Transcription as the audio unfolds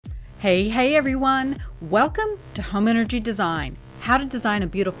Hey everyone! Welcome to Home Energy Design, how to design a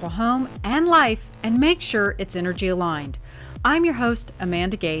beautiful home and life and make sure it's energy aligned. I'm your host,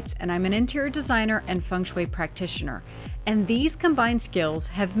 Amanda Gates, and I'm an interior designer and feng shui practitioner. And these combined skills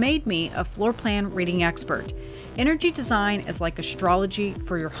have made me a floor plan reading expert. Energy design is like astrology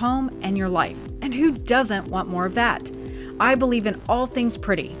for your home and your life. And who doesn't want more of that? I believe in all things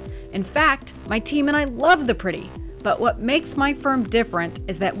pretty. In fact, my team and I love the pretty. But what makes my firm different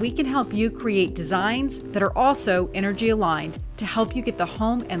is that we can help you create designs that are also energy aligned to help you get the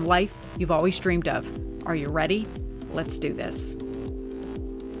home and life you've always dreamed of. Are you ready? Let's do this.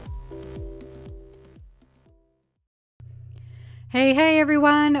 Hey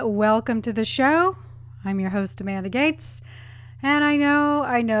everyone, welcome to the show. I'm your host, Amanda Gates, and I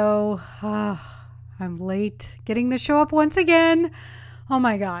know, I'm late getting the show up once again. Oh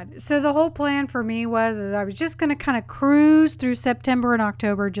my God. So the whole plan for me was I was just going to kind of cruise through September and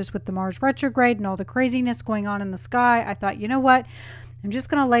October just with the Mars retrograde and all the craziness going on in the sky. I thought, you know what? I'm just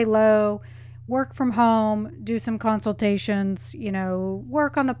going to lay low, work from home, do some consultations,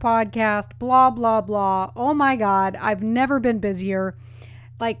 work on the podcast, blah, blah, blah. Oh my God. I've never been busier.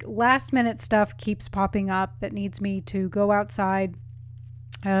 Like last minute stuff keeps popping up that needs me to go outside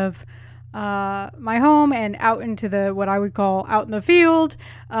of my home and out into what I would call out in the field,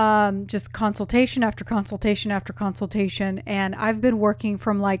 just consultation after consultation after consultation. And I've been working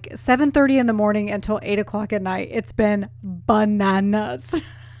from like 7:30 in the morning until 8 o'clock at night. It's been bananas.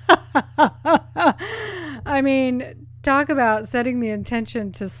 I mean, talk about setting the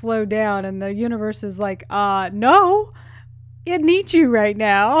intention to slow down. And the universe is like, no, it needs you right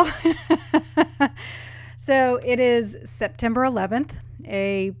now. So it is September 11th.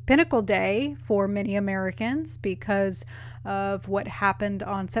 A pinnacle day for many Americans because of what happened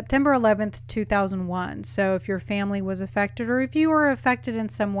on September 11th, 2001. So if your family was affected or if you were affected in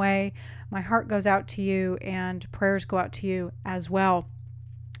some way, my heart goes out to you and prayers go out to you as well.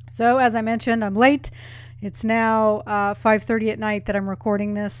 So as I mentioned, I'm late. It's now 5:30 at night that I'm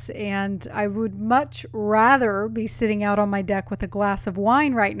recording this, and I would much rather be sitting out on my deck with a glass of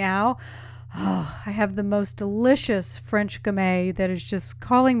wine right now. Oh, I have the most delicious French Gamay that is just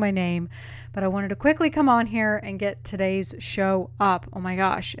calling my name, but I wanted to quickly come on here and get today's show up. Oh my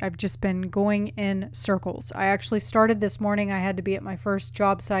gosh, I've just been going in circles. I actually started this morning. I had to be at my first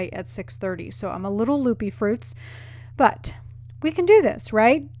job site at 6:30, so I'm a little loopy fruits, but we can do this,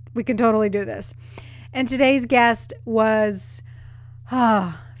 right? We can totally do this. And today's guest was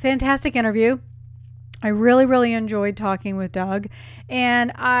fantastic interview. I really enjoyed talking with Doug,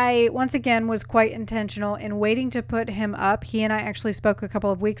 and I once again was quite intentional in waiting to put him up. He and I actually spoke a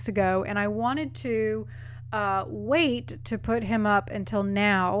couple of weeks ago, and I wanted to wait to put him up until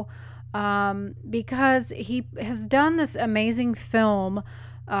now because he has done this amazing film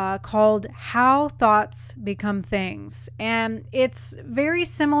called How Thoughts Become Things. And it's very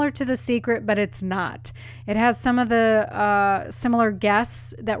similar to The Secret, but it's not. It has some of the similar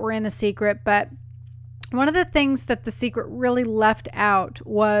guests that were in The Secret, but one of the things that The Secret really left out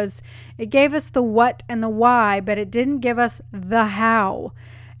was it gave us the what and the why, but it didn't give us the how.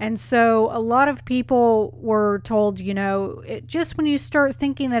 And so a lot of people were told, just when you start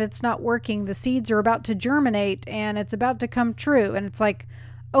thinking that it's not working, the seeds are about to germinate and it's about to come true. And it's like,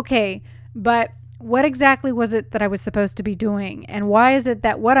 okay, but what exactly was it that I was supposed to be doing? And why is it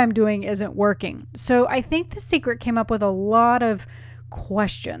that what I'm doing isn't working? So I think The Secret came up with a lot of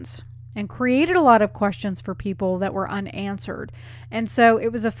questions and created a lot of questions for people that were unanswered. And so it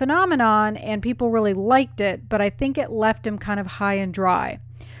was a phenomenon and people really liked it, but I think it left him kind of high and dry.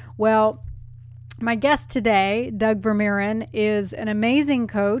 Well, my guest today, Doug Vermeuren, is an amazing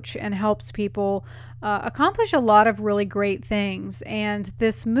coach and helps people accomplish a lot of really great things. And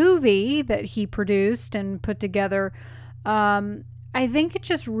this movie that he produced and put together, I think it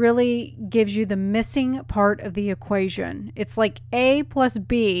just really gives you the missing part of the equation. It's like A plus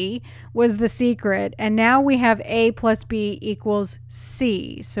B was The Secret, and now we have A plus B equals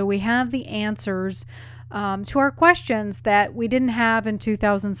C. So we have the answers to our questions that we didn't have in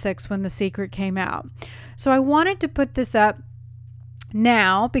 2006 when The Secret came out. So I wanted to put this up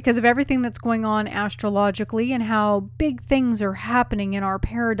now because of everything that's going on astrologically and how big things are happening in our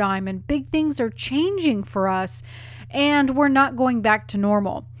paradigm and big things are changing for us and we're not going back to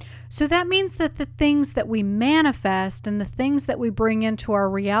normal. So that means that the things that we manifest and the things that we bring into our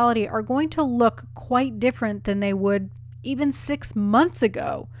reality are going to look quite different than they would even 6 months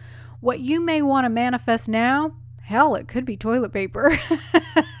ago. What you may want to manifest now, hell, it could be toilet paper.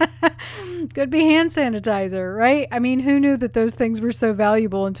 Could be hand sanitizer, right? I mean, who knew that those things were so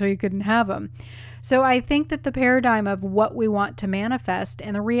valuable until you couldn't have them? So I think that the paradigm of what we want to manifest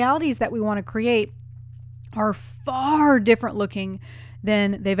and the realities that we want to create are far different looking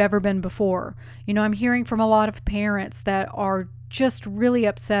than they've ever been before. I'm hearing from a lot of parents that are just really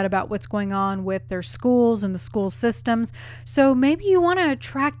upset about what's going on with their schools and the school systems. So maybe you want to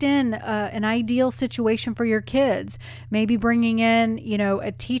attract in an ideal situation for your kids. Maybe bringing in,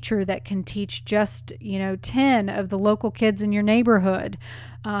 a teacher that can teach just, 10 of the local kids in your neighborhood.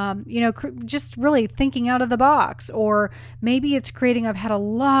 Just really thinking out of the box. Or maybe it's creating, I've had a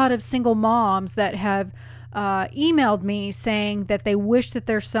lot of single moms that have emailed me saying that they wish that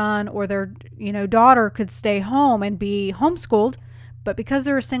their son or their daughter could stay home and be homeschooled, but because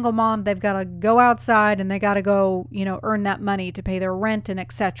they're a single mom, they've got to go outside and they got to go earn that money to pay their rent and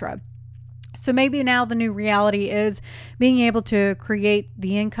etc. So maybe now the new reality is being able to create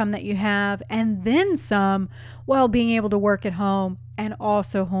the income that you have and then some, while being able to work at home and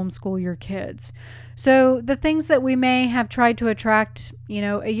also homeschool your kids. So the things that we may have tried to attract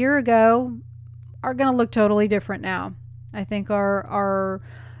a year ago are going to look totally different now. I think our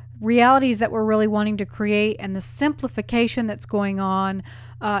realities that we're really wanting to create and the simplification that's going on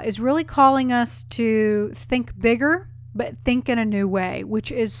is really calling us to think bigger, but think in a new way,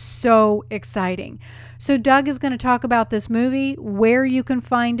 which is so exciting. So Doug is going to talk about this movie, where you can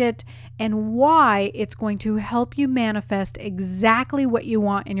find it, and why it's going to help you manifest exactly what you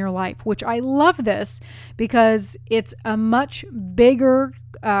want in your life, which I love this because it's a much bigger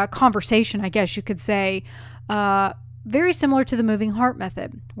conversation, I guess you could say, very similar to the Moving Heart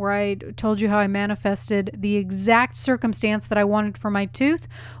Method, where I told you how I manifested the exact circumstance that I wanted for my tooth.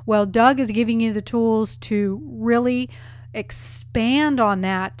 Well, Doug is giving you the tools to really expand on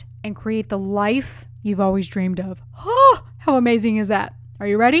that and create the life you've always dreamed of. Oh, how amazing is that? Are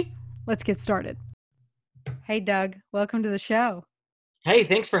you ready? Let's get started. Hey, Doug, welcome to the show. Hey,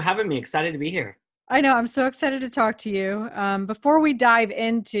 thanks for having me. Excited to be here. I know, I'm so excited to talk to you. Before we dive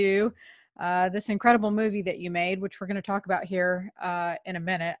into this incredible movie that you made, which we're going to talk about here in a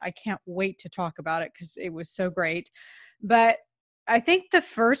minute, I can't wait to talk about it because it was so great. But I think the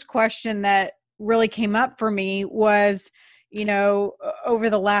first question that really came up for me was, over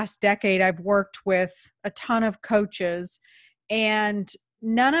the last decade, I've worked with a ton of coaches, and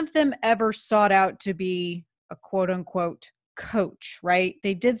none of them ever sought out to be a quote unquote coach, right?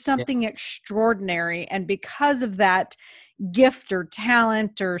 They did Yeah. something extraordinary. And because of that gift or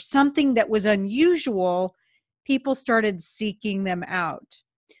talent or something that was unusual, people started seeking them out.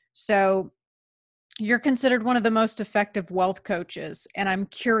 So you're considered one of the most effective wealth coaches. And I'm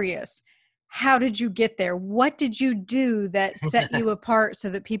curious, how did you get there? What did you do that set you apart so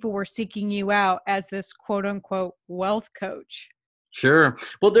that people were seeking you out as this quote unquote wealth coach? Sure.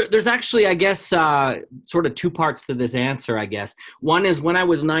 Well, there's actually, I guess, sort of two parts to this answer, I guess. One is when I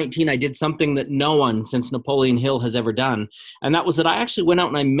was 19, I did something that no one since Napoleon Hill has ever done. And that was that I actually went out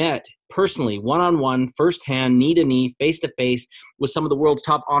and I met personally, one-on-one, firsthand, knee to knee, face to face with some of the world's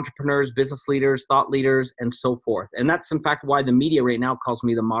top entrepreneurs, business leaders, thought leaders, and so forth. And that's, in fact, why the media right now calls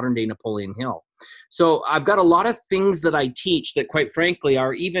me the modern day Napoleon Hill. So I've got a lot of things that I teach that, quite frankly,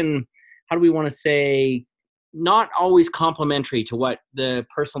 are even, how do we want to say, not always complementary to what the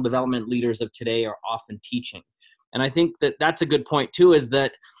personal development leaders of today are often teaching. And I think that that's a good point too, is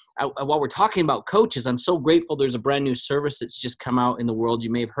that while we're talking about coaches, I'm so grateful there's a brand new service that's just come out in the world.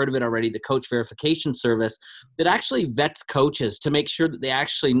 You may have heard of it already, the Coach Verification Service, that actually vets coaches to make sure that they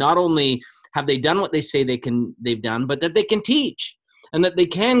actually not only have they done what they say they've done, but that they can teach and that they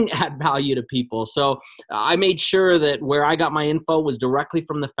can add value to people. So I made sure that where I got my info was directly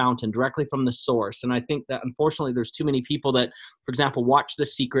from the fountain, directly from the source. And I think that unfortunately there's too many people that, for example, watch The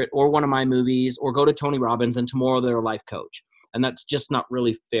Secret or one of my movies or go to Tony Robbins and tomorrow they're a life coach. And that's just not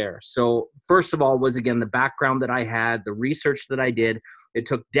really fair. So first of all was, again, the background that I had, the research that I did. It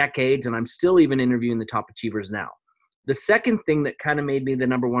took decades, and I'm still even interviewing the top achievers now. The second thing that kind of made me the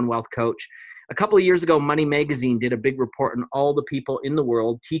number one wealth coach, a couple of years ago, Money Magazine did a big report on all the people in the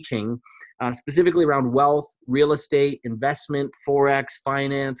world teaching specifically around wealth, real estate, investment, Forex,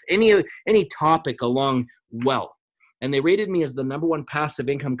 finance, any topic along wealth. And they rated me as the number one passive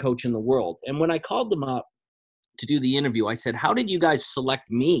income coach in the world. And when I called them up to do the interview, I said, how did you guys select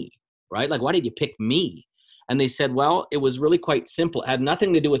me, right? Like, why did you pick me? And they said, well, it was really quite simple. It had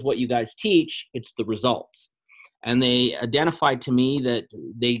nothing to do with what you guys teach. It's the results. And they identified to me that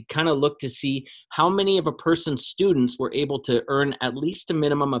they kind of looked to see how many of a person's students were able to earn at least a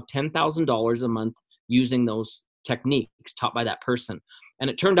minimum of $10,000 a month using those techniques taught by that person. And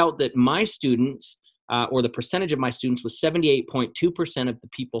it turned out that my students, or the percentage of my students, was 78.2% of the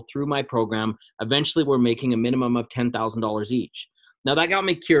people through my program eventually were making a minimum of $10,000 each. Now that got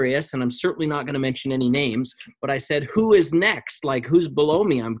me curious, and I'm certainly not going to mention any names, but I said, who is next? Like, who's below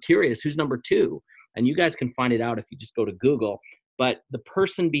me? I'm curious. Who's number two? And you guys can find it out if you just go to Google. But the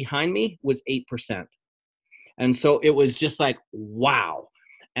person behind me was 8%. And so it was just like, wow.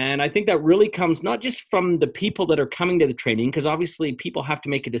 And I think that really comes not just from the people that are coming to the training, because obviously people have to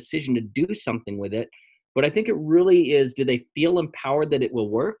make a decision to do something with it. But I think it really is, do they feel empowered that it will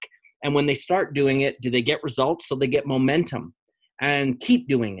work? And when they start doing it, do they get results? So they get momentum and keep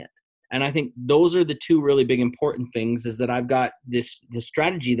doing it. And I think those are the two really big important things, is that I've got this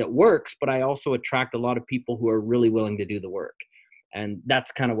strategy that works, but I also attract a lot of people who are really willing to do the work. And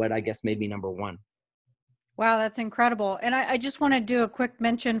that's kind of what I guess made me number one. Wow, that's incredible. And I just want to do a quick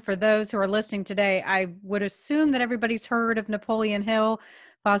mention for those who are listening today. I would assume that everybody's heard of Napoleon Hill,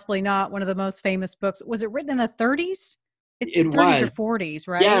 possibly not one of the most famous books. Was it written in the 30s? It 30s was. or 40s,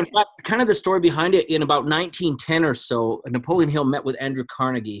 Yeah, in right? fact, kind of the story behind it, in about 1910 or so, Napoleon Hill met with Andrew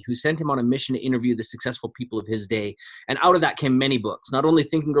Carnegie, who sent him on a mission to interview the successful people of his day. And out of that came many books, not only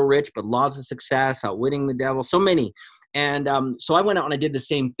Think and Grow Rich, but Laws of Success, Outwitting the Devil, so many. And so I went out and I did the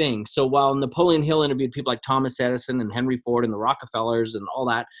same thing. So while Napoleon Hill interviewed people like Thomas Edison and Henry Ford and the Rockefellers and all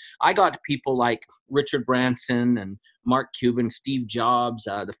that, I got people like Richard Branson and Mark Cuban, Steve Jobs,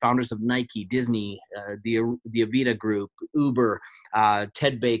 the founders of Nike, Disney, the Avita Group, Uber,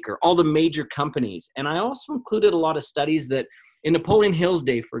 Ted Baker, all the major companies. And I also included a lot of studies that in Napoleon Hill's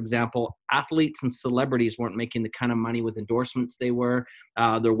day, for example, athletes and celebrities weren't making the kind of money with endorsements they were.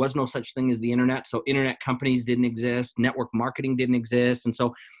 There was no such thing as the internet. So internet companies didn't exist. Network marketing didn't exist. And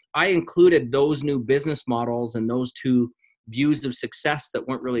so I included those new business models and those two views of success that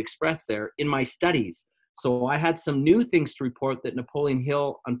weren't really expressed there in my studies. So I had some new things to report that Napoleon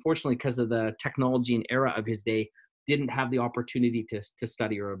Hill, unfortunately, because of the technology and era of his day, didn't have the opportunity to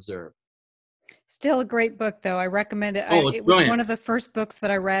study or observe. Still a great book, though. I recommend it. Oh, it's It was brilliant. one of the first books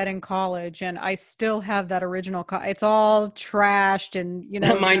that I read in college, and I still have that original. It's all trashed, and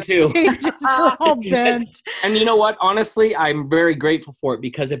Mine the too. pages are all bent. And you know what? Honestly, I'm very grateful for it,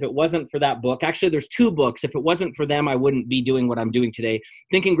 because if it wasn't for that book, actually, there's two books. If it wasn't for them, I wouldn't be doing what I'm doing today.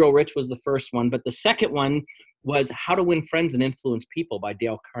 Think and Grow Rich was the first one, but the second one was How to Win Friends and Influence People by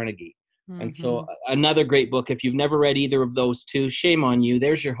Dale Carnegie. And so Hmm. another great book. If you've never read either of those two, shame on you.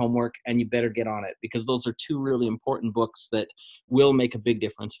 There's your homework, and you better get on it, because those are two really important books that will make a big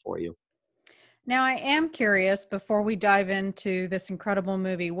difference for you. Now, I am curious before we dive into this incredible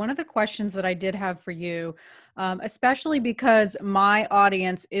movie. One of the questions that I did have for you, especially because my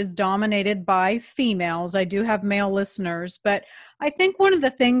audience is dominated by females, I do have male listeners, but I think one of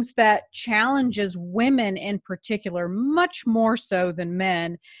the things that challenges women in particular, much more so than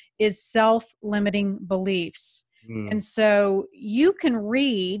men, is self limiting beliefs. Mm. And so you can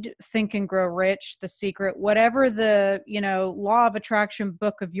read Think and Grow Rich, The Secret, whatever the, law of attraction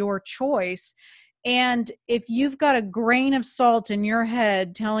book of your choice. And if you've got a grain of salt in your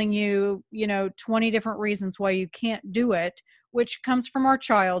head telling you, 20 different reasons why you can't do it, which comes from our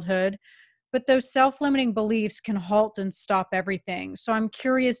childhood, but those self-limiting beliefs can halt and stop everything. So I'm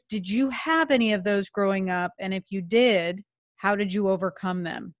curious, did you have any of those growing up? And if you did, how did you overcome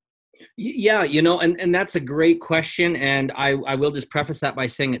them? Yeah, and that's a great question. And I will just preface that by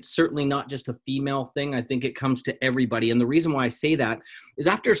saying it's certainly not just a female thing. I think it comes to everybody. And the reason why I say that is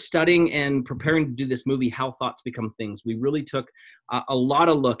after studying and preparing to do this movie, How Thoughts Become Things, we really took a lot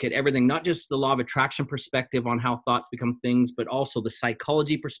of look at everything, not just the law of attraction perspective on how thoughts become things, but also the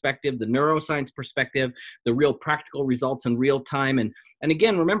psychology perspective, the neuroscience perspective, the real practical results in real time. And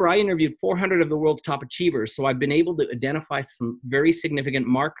again, remember, I interviewed 400 of the world's top achievers. So I've been able to identify some very significant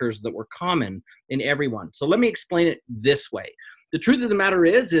markers that were common in everyone. So let me explain it this way. The truth of the matter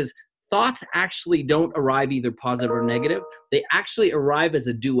is thoughts actually don't arrive either positive or negative. They actually arrive as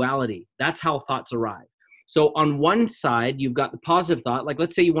a duality. That's how thoughts arrive. So on one side, you've got the positive thought, like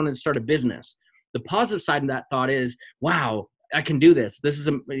let's say you wanted to start a business. The positive side of that thought is, wow, I can do this. This is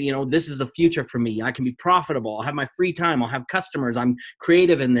a future for me. I can be profitable. I'll have my free time. I'll have customers. I'm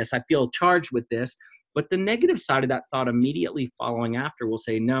creative in this. I feel charged with this. But the negative side of that thought immediately following after will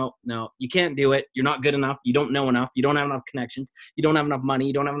say, no, you can't do it. You're not good enough. You don't know enough. You don't have enough connections. You don't have enough money.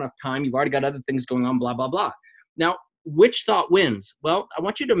 You don't have enough time. You've already got other things going on, blah, blah, blah. Now, which thought wins? Well, I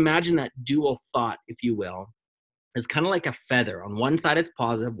want you to imagine that dual thought, if you will, is kind of like a feather. On one side, it's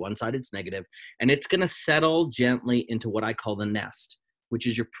positive, one side, it's negative, and it's going to settle gently into what I call the nest, which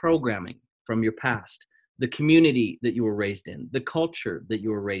is your programming from your past, the community that you were raised in, the culture that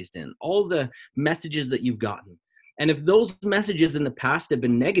you were raised in, all the messages that you've gotten. And if those messages in the past have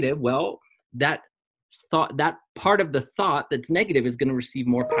been negative, well, that thought, that part of the thought that's negative is going to receive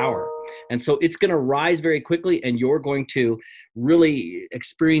more power. And so it's going to rise very quickly, and you're going to really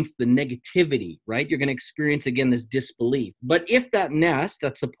experience the negativity, right? You're going to experience, again, this disbelief. But if that nest,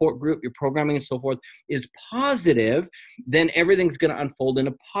 that support group, your programming and so forth is positive, then everything's going to unfold in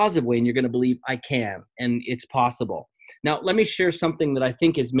a positive way, and you're going to believe, I can, and it's possible. Now, let me share something that I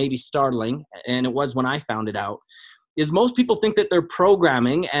think is maybe startling, and it was when I found it out, is most people think that their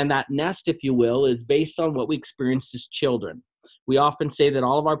programming and that nest, if you will, is based on what we experienced as children. We often say that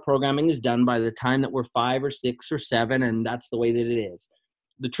all of our programming is done by the time that we're 5 or 6 or 7, and that's the way that it is.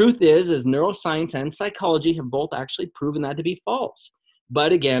 The truth is neuroscience and psychology have both actually proven that to be false.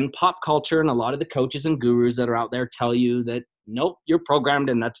 But again, pop culture and a lot of the coaches and gurus that are out there tell you that, nope, you're programmed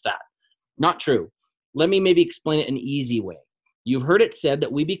and that's that. Not true. Let me maybe explain it an easy way. You've heard it said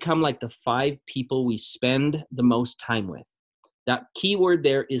that we become like the 5 people we spend the most time with. That key word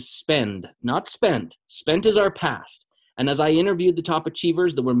there is spend, not spent. Spent is our past. And as I interviewed the top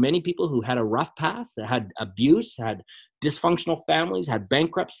achievers, there were many people who had a rough past, that had abuse, had dysfunctional families, had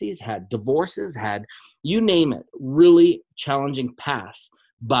bankruptcies, had divorces, had, you name it, really challenging pasts.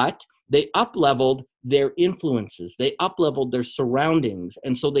 But they up-leveled their influences. They up-leveled their surroundings.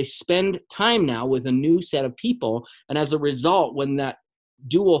 And so they spend time now with a new set of people. And as a result, when that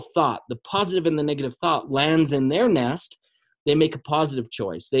dual thought, the positive and the negative thought, lands in their nest, they make a positive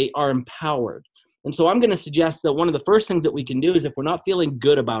choice. They are empowered. And so I'm going to suggest that one of the first things that we can do is, if we're not feeling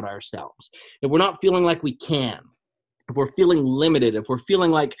good about ourselves, if we're not feeling like we can, if we're feeling limited, if we're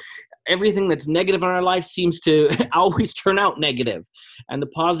feeling like everything that's negative in our life seems to always turn out negative, and the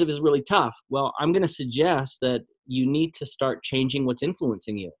positive is really tough, well, I'm going to suggest that you need to start changing what's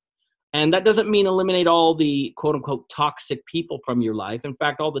influencing you. And that doesn't mean eliminate all the quote unquote toxic people from your life. In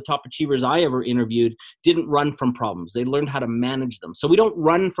fact, all the top achievers I ever interviewed didn't run from problems. They learned how to manage them. So we don't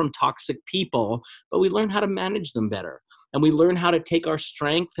run from toxic people, but we learn how to manage them better. And we learn how to take our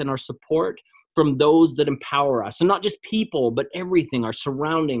strength and our support from those that empower us. And not just people, but everything, our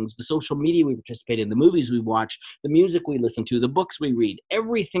surroundings, the social media we participate in, the movies we watch, the music we listen to, the books we read,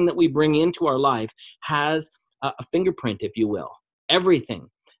 everything that we bring into our life has a fingerprint, if you will, everything.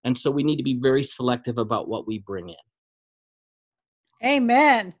 And so we need to be very selective about what we bring in.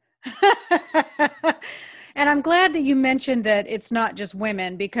 Amen. And I'm glad that you mentioned that it's not just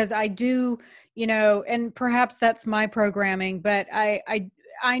women, because I do, and perhaps that's my programming, but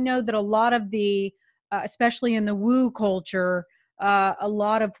I know that a lot of the, especially in the woo culture, a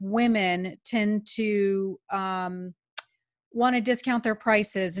lot of women tend to want to discount their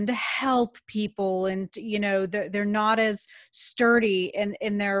prices and to help people. And, they're not as sturdy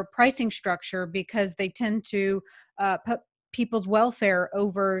in their pricing structure, because they tend to put people's welfare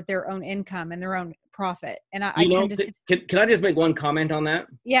over their own income and their own profit. And I tend to... Can I just make one comment on that?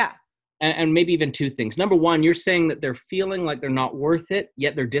 Yeah. And maybe even 2 things. Number one, you're saying that they're feeling like they're not worth it,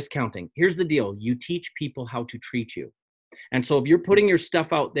 yet they're discounting. Here's the deal. You teach people how to treat you. And so if you're putting your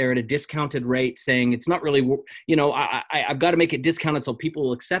stuff out there at a discounted rate, saying it's not really, I've got to make it discounted so people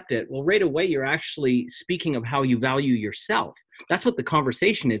will accept it. Well, right away, you're actually speaking of how you value yourself. That's what the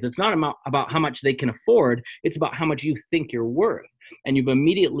conversation is. It's not about how much they can afford. It's about how much you think you're worth. And you've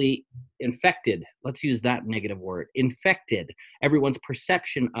immediately infected, let's use that negative word, infected everyone's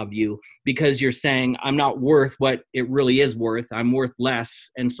perception of you, because you're saying, I'm not worth what it really is worth. I'm worth less.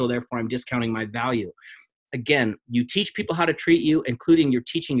 And so therefore I'm discounting my value. Again, you teach people how to treat you, including you're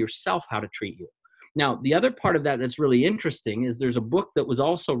teaching yourself how to treat you. Now, the other part of that that's really interesting is there's a book that was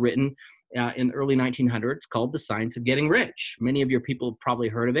also written in the early 1900s called The Science of Getting Rich. Many of your people have probably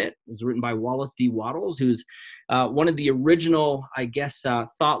heard of it. It was written by Wallace D. Wattles, who's one of the original,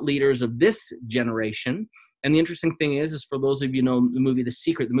 thought leaders of this generation. And the interesting thing is for those of you who know the movie The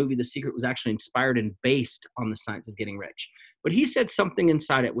Secret was actually inspired and based on The Science of Getting Rich. But he said something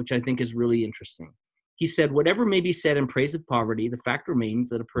inside it, which I think is really interesting. He said, whatever may be said in praise of poverty, the fact remains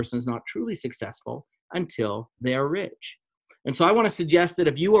that a person is not truly successful until they are rich. And so I want to suggest that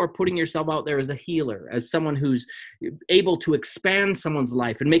if you are putting yourself out there as a healer, as someone who's able to expand someone's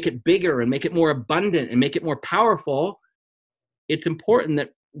life and make it bigger and make it more abundant and make it more powerful, it's important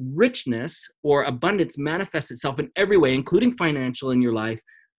that richness or abundance manifests itself in every way, including financial, in your life,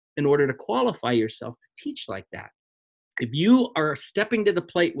 in order to qualify yourself to teach like that. If you are stepping to the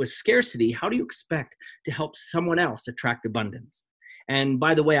plate with scarcity, how do you expect to help someone else attract abundance? And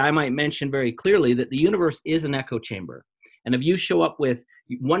by the way, I might mention very clearly that the universe is an echo chamber. And if you show up with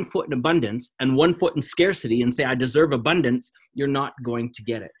 1 foot in abundance and 1 foot in scarcity and say, I deserve abundance, you're not going to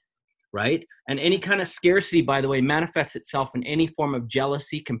get it, right? And any kind of scarcity, by the way, manifests itself in any form of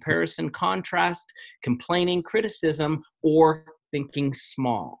jealousy, comparison, contrast, complaining, criticism, or thinking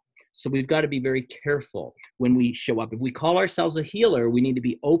small. So we've got to be very careful when we show up. If we call ourselves a healer, we need to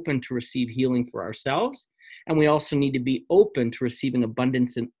be open to receive healing for ourselves. And we also need to be open to receiving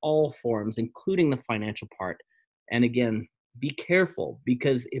abundance in all forms, including the financial part. And again, be careful,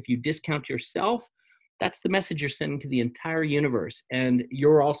 because if you discount yourself, that's the message you're sending to the entire universe. And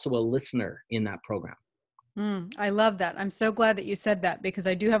you're also a listener in that program. I love that. I'm so glad that you said that, because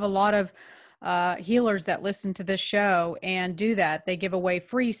I do have a lot of healers that listen to this show and do that. They give away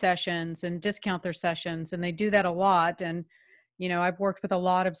free sessions and discount their sessions, and they do that a lot. And, you know, I've worked with a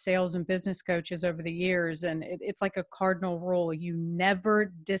lot of sales and business coaches over the years, and it's like a cardinal rule. You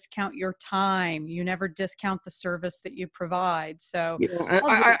never discount your time. You never discount the service that you provide. So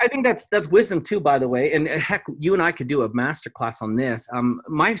I think that's wisdom too, by the way. And heck, you and I could do a masterclass on this.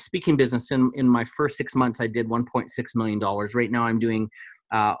 My speaking business in my first 6 months, I did $1.6 million. Right now I'm doing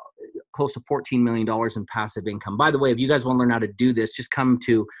close to $14 million in passive income. By the way, if you guys want to learn how to do this, just come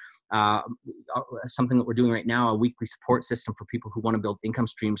to something that we're doing right now, a weekly support system for people who want to build income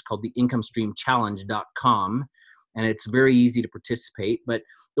streams called the incomestreamchallenge.com. And it's very easy to participate. But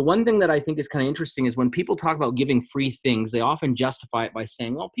the one thing that I think is kind of interesting is when people talk about giving free things, they often justify it by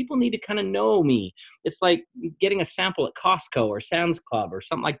saying, well, people need to kind of know me. It's like getting a sample at Costco or Sam's Club or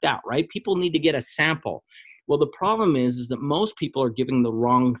something like that, right? People need to get a sample. Well, the problem is that most people are giving the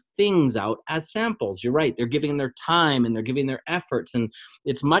wrong things out as samples. You're right. They're giving their time and they're giving their efforts. And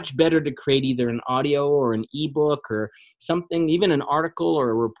it's much better to create either an audio or an ebook or something, even an article or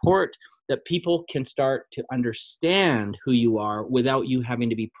a report that people can start to understand who you are without you having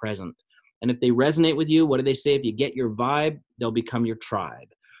to be present. And if they resonate with you, what do they say? If you get your vibe, they'll become your tribe.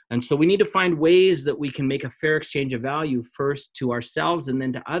 And so we need to find ways that we can make a fair exchange of value, first to ourselves and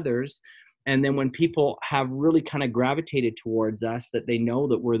then to others. And then when people have really kind of gravitated towards us, that they know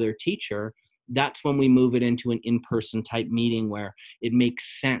that we're their teacher, that's when we move it into an in-person type meeting where it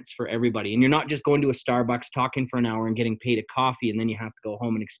makes sense for everybody. And you're not just going to a Starbucks, talking for an hour and getting paid a coffee, and then you have to go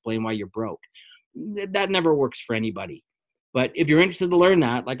home and explain why you're broke. That never works for anybody. But if you're interested to learn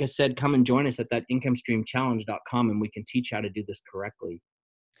that, like I said, come and join us at that incomestreamchallenge.com, and we can teach how to do this correctly.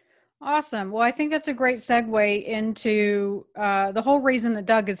 Awesome. Well, I think that's a great segue into the whole reason that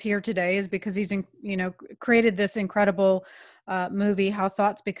Doug is here today is because he's, created this incredible movie, How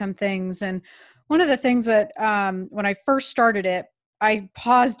Thoughts Become Things. And one of the things that when I first started it, I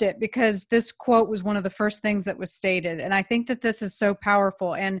paused it because this quote was one of the first things that was stated. And I think that this is so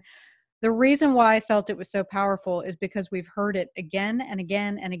powerful. And the reason why I felt it was so powerful is because we've heard it again and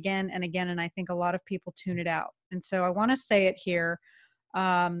again and again and again. And I think a lot of people tune it out. And so I want to say it here.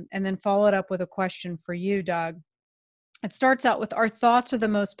 And then follow it up with a question for you, Doug. It starts out with, our thoughts are the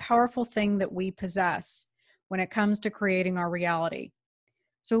most powerful thing that we possess when it comes to creating our reality.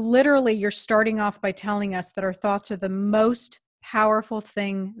 So literally, you're starting off by telling us that our thoughts are the most powerful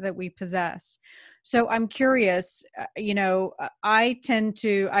thing that we possess. So I'm curious, I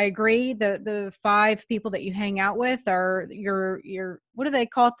agree the 5 people that you hang out with are your, what do they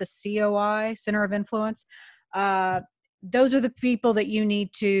call it? The COI, Center of Influence. Those are the people that you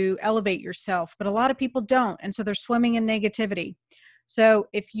need to elevate yourself, but a lot of people don't. And so they're swimming in negativity. So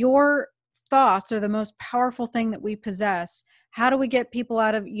if your thoughts are the most powerful thing that we possess, how do we get people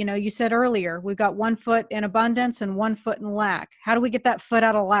out of, you said earlier, we've got 1 foot in abundance and 1 foot in lack. How do we get that foot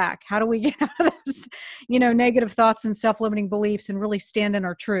out of lack? How do we get out of those, negative thoughts and self-limiting beliefs and really stand in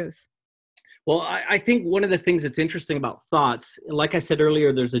our truth? Well, I think one of the things that's interesting about thoughts, like I said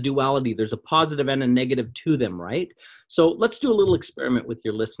earlier, there's a duality. There's a positive and a negative to them, right? So let's do a little experiment with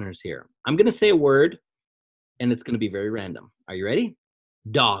your listeners here. I'm going to say a word, and it's going to be very random. Are you ready?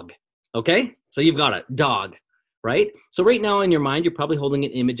 Dog. Okay? So you've got it. Dog, right? So right now in your mind, you're probably holding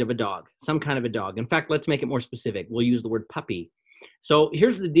an image of a dog, some kind of a dog. In fact, let's make it more specific. We'll use the word puppy. So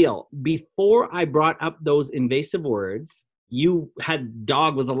here's the deal. Before I brought up those invasive words, you had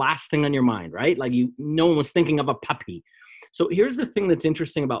dog was the last thing on your mind, right? Like no one was thinking of a puppy. So here's the thing that's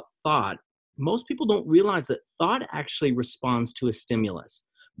interesting about thought. Most people don't realize that thought actually responds to a stimulus.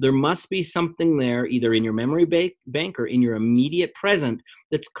 There must be something there, either in your memory bank or in your immediate present,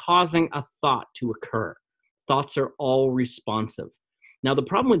 that's causing a thought to occur. Thoughts are all responsive. Now, the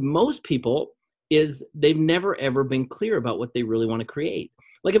problem with most people is they've never, ever been clear about what they really want to create.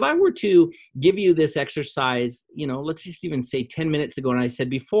 Like if I were to give you this exercise, let's just even say 10 minutes ago, and I said,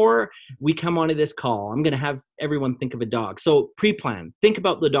 before we come onto this call, I'm going to have everyone think of a dog. So pre-plan, think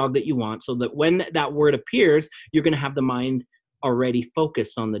about the dog that you want so that when that word appears, you're going to have the mind already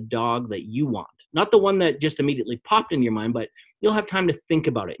focused on the dog that you want. Not the one that just immediately popped in your mind, but you'll have time to think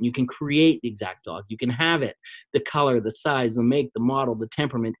about it. And you can create the exact dog. You can have it, the color, the size, the make, the model, the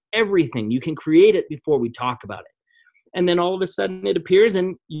temperament, everything. You can create it before we talk about it. And then all of a sudden it appears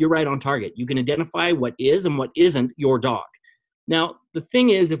and you're right on target. You can identify what is and what isn't your dog. Now, the thing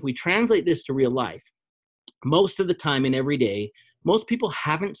is, if we translate this to real life, most of the time and every day, most people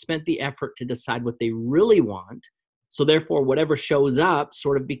haven't spent the effort to decide what they really want. So therefore, whatever shows up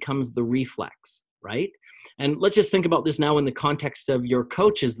sort of becomes the reflex, right? And let's just think about this now in the context of your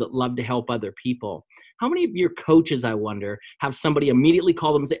coaches that love to help other people. How many of your coaches, I wonder, have somebody immediately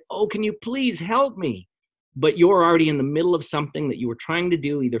call them and say, oh, can you please help me? But you're already in the middle of something that you were trying to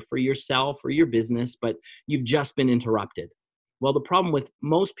do either for yourself or your business, but you've just been interrupted. Well, the problem with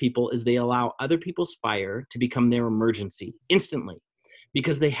most people is they allow other people's fire to become their emergency instantly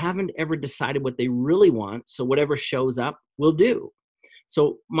because they haven't ever decided what they really want. So whatever shows up will do.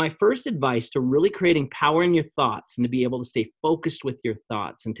 So my first advice to really creating power in your thoughts and to be able to stay focused with your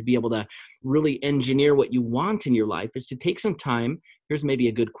thoughts and to be able to really engineer what you want in your life is to take some time. Here's maybe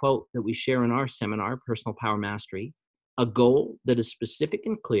a good quote that we share in our seminar, Personal Power Mastery. A goal that is specific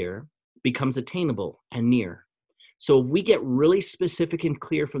and clear becomes attainable and near. So if we get really specific and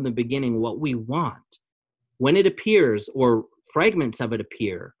clear from the beginning what we want, when it appears or fragments of it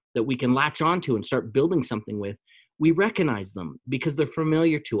appear that we can latch onto and start building something with, we recognize them because they're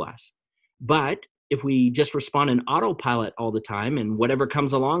familiar to us. But if we just respond in autopilot all the time and whatever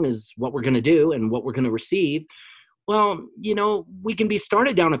comes along is what we're going to do and what we're going to receive, well, we can be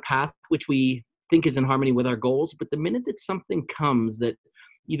started down a path which we think is in harmony with our goals. But the minute that something comes that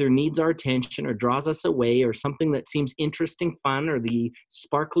either needs our attention or draws us away or something that seems interesting, fun, or the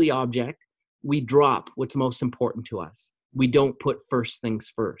sparkly object, we drop what's most important to us. We don't put first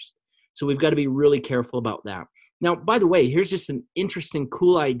things first. So we've got to be really careful about that. Now, by the way, here's just an interesting,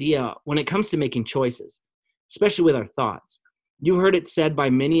 cool idea when it comes to making choices, especially with our thoughts. You heard it said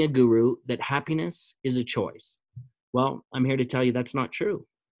by many a guru that happiness is a choice. Well, I'm here to tell you that's not true.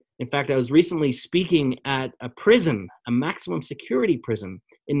 In fact, I was recently speaking at a prison, a maximum security prison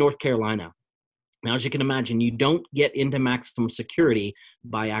in North Carolina. Now, as you can imagine, you don't get into maximum security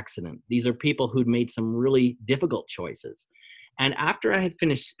by accident. These are people who'd made some really difficult choices. And after I had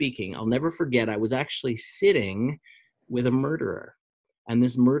finished speaking, I'll never forget, I was actually sitting with a murderer. And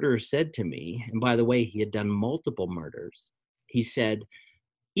this murderer said to me, and by the way, he had done multiple murders. He said,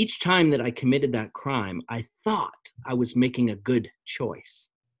 each time that I committed that crime, I thought I was making a good choice,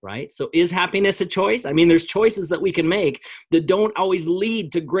 right? So is happiness a choice? I mean, there's choices that we can make that don't always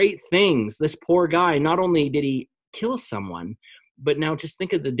lead to great things. This poor guy, not only did he kill someone, but now just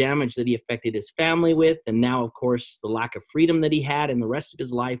think of the damage that he affected his family with. And now, of course, the lack of freedom that he had and the rest of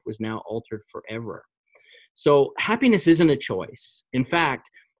his life was now altered forever. So happiness isn't a choice. In fact,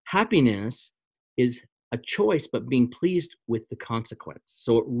 happiness is a choice, but being pleased with the consequence.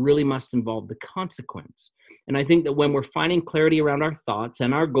 So it really must involve the consequence. And I think that when we're finding clarity around our thoughts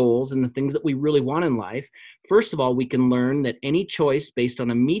and our goals and the things that we really want in life, first of all, we can learn that any choice based on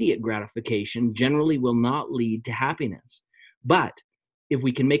immediate gratification generally will not lead to happiness. But if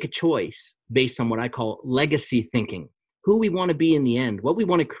we can make a choice based on what I call legacy thinking, who we want to be in the end, what we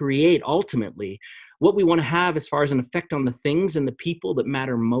want to create ultimately, what we want to have as far as an effect on the things and the people that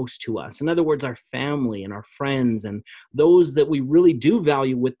matter most to us. In other words, our family and our friends and those that we really do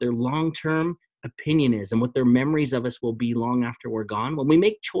value with their long-term opinion is and what their memories of us will be long after we're gone. When we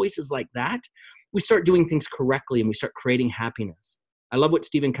make choices like that, we start doing things correctly and we start creating happiness. I love what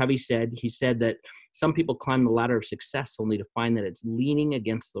Stephen Covey said. He said that some people climb the ladder of success only to find that it's leaning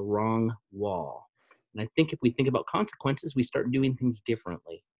against the wrong wall. And I think if we think about consequences, we start doing things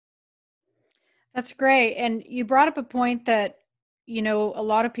differently. That's great. And you brought up a point that, a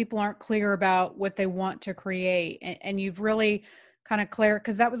lot of people aren't clear about what they want to create. And you've really kind of clear,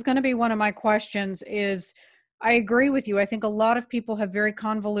 because that was going to be one of my questions is, I agree with you. I think a lot of people have very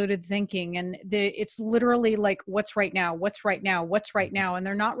convoluted thinking and it's literally like, what's right now, what's right now, what's right now. And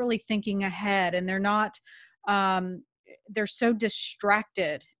they're not really thinking ahead and they're not, they're so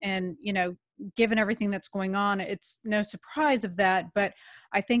distracted and, given everything that's going on, it's no surprise of that. But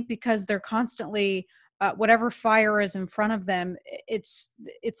I think because they're constantly, whatever fire is in front of them, it's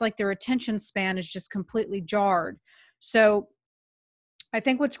like their attention span is just completely jarred. So I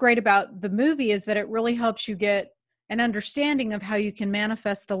think what's great about the movie is that it really helps you get an understanding of how you can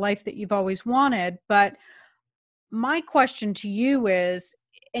manifest the life that you've always wanted. But my question to you is,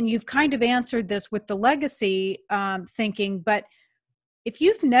 and you've kind of answered this with the legacy thinking, but if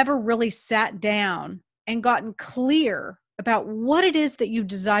you've never really sat down and gotten clear about what it is that you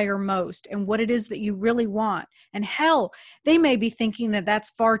desire most and what it is that you really want, and hell, they may be thinking that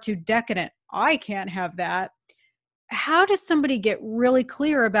that's far too decadent. I can't have that. How does somebody get really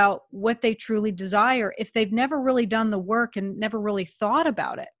clear about what they truly desire if they've never really done the work and never really thought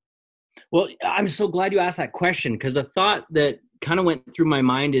about it? Well, I'm so glad you asked that question, because a thought that kind of went through my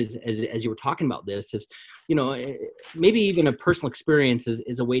mind as you were talking about this is, maybe even a personal experience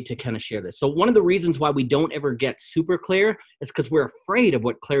is a way to kind of share this. So one of the reasons why we don't ever get super clear is because we're afraid of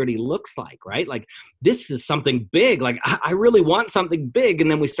what clarity looks like, right? Like, this is something big. Like, I really want something big. And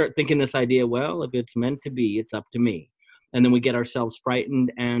then we start thinking this idea, well, if it's meant to be, it's up to me. And then we get ourselves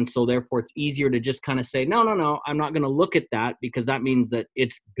frightened. And so therefore it's easier to just kind of say, no, I'm not going to look at that, because that means that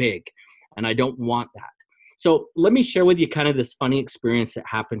it's big and I don't want that. So let me share with you kind of this funny experience that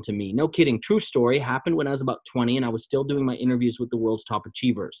happened to me. No kidding, true story. Happened when I was about 20 and I was still doing my interviews with the world's top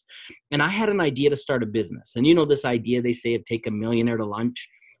achievers. And I had an idea to start a business. And this idea they say of take a millionaire to lunch.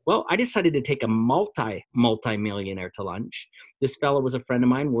 Well, I decided to take a multi-millionaire to lunch. This fellow was a friend of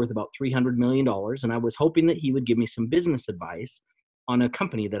mine worth about $300 million. And I was hoping that he would give me some business advice on a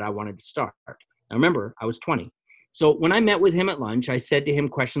company that I wanted to start. Now remember, I was 20. So when I met with him at lunch, I said to him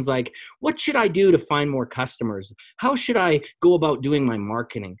questions like, what should I do to find more customers? How should I go about doing my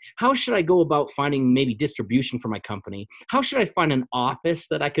marketing? How should I go about finding maybe distribution for my company? How should I find an office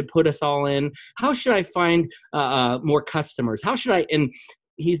that I could put us all in? How should I find more customers? How should I? And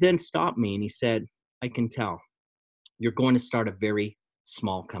he then stopped me and he said, I can tell you're going to start a very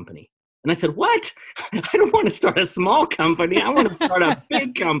small company. And I said, what? I don't want to start a small company. I want to start a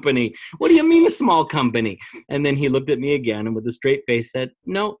big company. What do you mean a small company? And then he looked at me again and with a straight face said,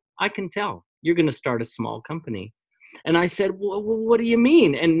 no, I can tell you're going to start a small company. And I said, well, what do you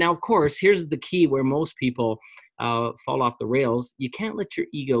mean? And now, of course, here's the key where most people fall off the rails. You can't let your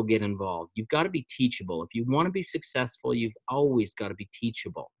ego get involved. You've got to be teachable. If you want to be successful, you've always got to be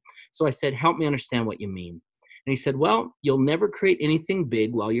teachable. So I said, help me understand what you mean. And he said, well, you'll never create anything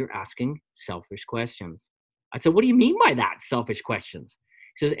big while you're asking selfish questions. I said, what do you mean by that, selfish questions?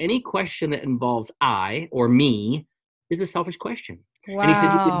 He says, any question that involves I or me is a selfish question. Wow. And he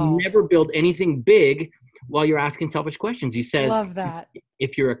said, you can never build anything big while you're asking selfish questions. He says, love that.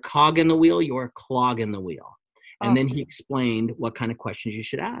 If you're a cog in the wheel, you're a clog in the wheel. And then he explained what kind of questions you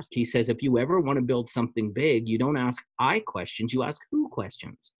should ask. He says, if you ever want to build something big, you don't ask I questions, you ask who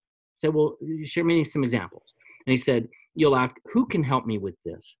questions. I said, well, share me some examples. And he said, you'll ask, who can help me with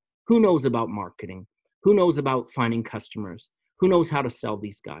this? Who knows about marketing? Who knows about finding customers? Who knows how to sell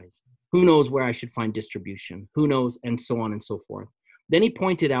these guys? Who knows where I should find distribution? Who knows? And so on and so forth. Then he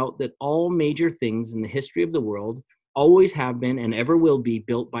pointed out that all major things in the history of the world always have been and ever will be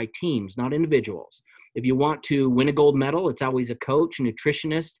built by teams, not individuals. If you want to win a gold medal, it's always a coach, a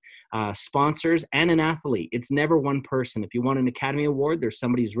nutritionist, sponsors, and an athlete. It's never one person. If you want an Academy Award, there's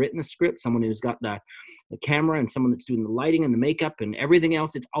somebody who's written the script, someone who's got the camera, and someone that's doing the lighting and the makeup and everything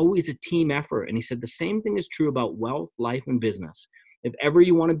else. It's always a team effort. And he said the same thing is true about wealth, life, and business. If ever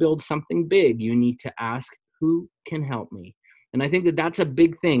you want to build something big, you need to ask, who can help me? And I think that that's a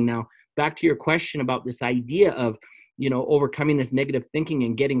big thing. Now, back to your question about this idea of, overcoming this negative thinking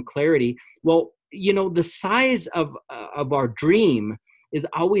and getting clarity. Well, the size of our dream is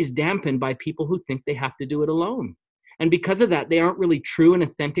always dampened by people who think they have to do it alone. And because of that, they aren't really true and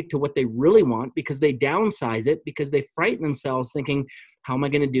authentic to what they really want, because they downsize it, because they frighten themselves thinking, how am I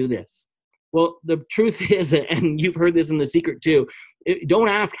going to do this? Well, the truth is, and you've heard this in The Secret too, don't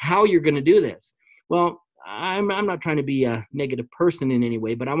ask how you're going to do this. Well, I'm not trying to be a negative person in any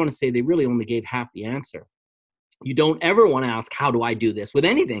way, but I want to say they really only gave half the answer. You don't ever want to ask, how do I do this with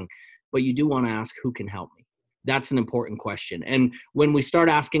anything? But you do want to ask, who can help me? That's an important question. And when we start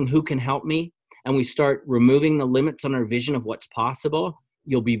asking who can help me, and we start removing the limits on our vision of what's possible,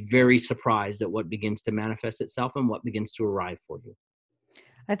 you'll be very surprised at what begins to manifest itself and what begins to arrive for you.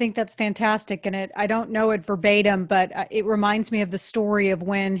 I think that's fantastic. And I don't know it verbatim, but it reminds me of the story of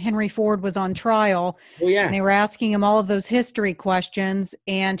when Henry Ford was on trial. Oh, yes. And they were asking him all of those history questions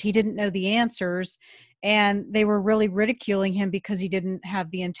and he didn't know the answers. And they were really ridiculing him because he didn't have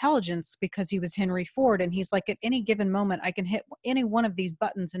the intelligence, because he was Henry Ford. And he's like, at any given moment, I can hit any one of these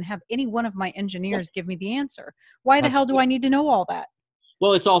buttons and have any one of my engineers give me the answer. Why the hell do I need to know all that?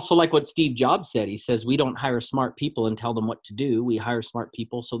 Well, it's also like what Steve Jobs said. He says, we don't hire smart people and tell them what to do. We hire smart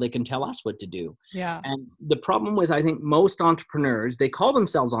people so they can tell us what to do. Yeah. And the problem with, I think, most entrepreneurs, they call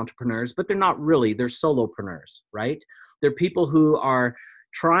themselves entrepreneurs, but they're not really. They're solopreneurs, right? They're people who are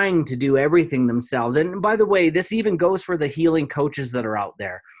trying to do everything themselves. And by the way, this even goes for the healing coaches that are out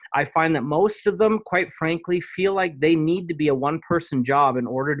there. I find that most of them, quite frankly, feel like they need to be a one-person job in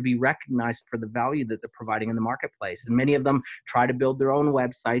order to be recognized for the value that they're providing in the marketplace. And many of them try to build their own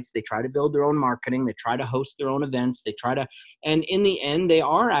websites. They try to build their own marketing. They try to host their own events. And in the end, they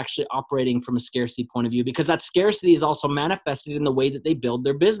are actually operating from a scarcity point of view, because that scarcity is also manifested in the way that they build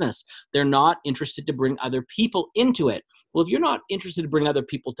their business. They're not interested to bring other people into it. Well, if you're not interested to bring other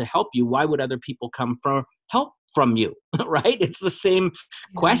people to help you, why would other people come for help from you? Right? It's the same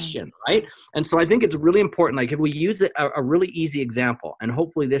question, right? And so I think it's really important. Like, if we use a really easy example, and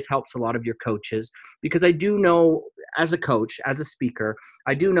hopefully this helps a lot of your coaches, because I do know, as a coach, as a speaker,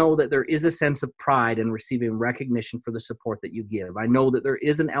 I do know that there is a sense of pride in receiving recognition for the support that you give. I know that there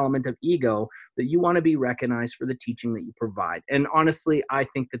is an element of ego, that you want to be recognized for the teaching that you provide. And honestly, I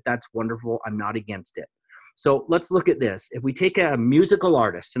think that that's wonderful. I'm not against it. So let's look at this. If we take a musical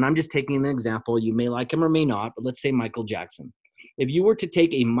artist, and I'm just taking an example, you may like him or may not, but let's say Michael Jackson. If you were to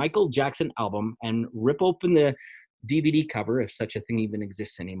take a Michael Jackson album and rip open the DVD cover, if such a thing even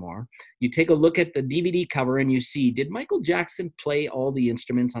exists anymore, you take a look at the DVD cover and you see, did Michael Jackson play all the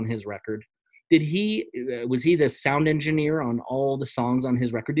instruments on his record? Was he the sound engineer on all the songs on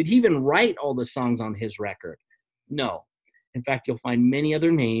his record? Did he even write all the songs on his record? No. In fact, you'll find many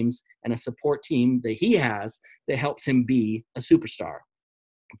other names and a support team that he has that helps him be a superstar.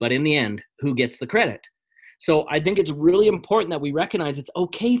 But in the end, who gets the credit? So I think it's really important that we recognize it's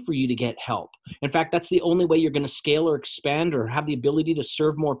okay for you to get help. In fact, that's the only way you're going to scale or expand or have the ability to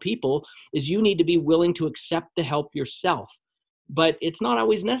serve more people, is you need to be willing to accept the help yourself. But it's not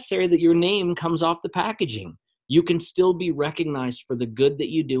always necessary that your name comes off the packaging. You can still be recognized for the good that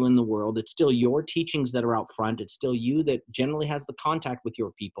you do in the world. It's still your teachings that are out front. It's still you that generally has the contact with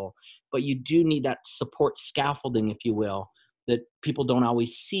your people. But you do need that support scaffolding, if you will, that people don't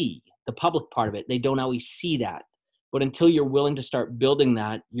always see. The public part of it, they don't always see that. But until you're willing to start building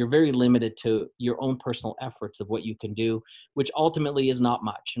that, you're very limited to your own personal efforts of what you can do, which ultimately is not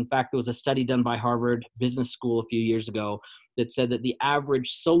much. In fact, there was a study done by Harvard Business School a few years ago that said that the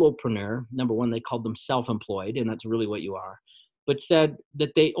average solopreneur, number one, they called them self-employed, and that's really what you are, but said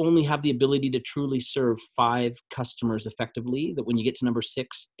that they only have the ability to truly serve 5 customers effectively, that when you get to number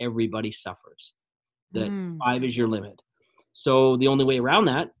 6, everybody suffers, that 5 is your limit. So the only way around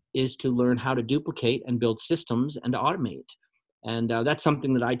that is to learn how to duplicate and build systems and to automate. And that's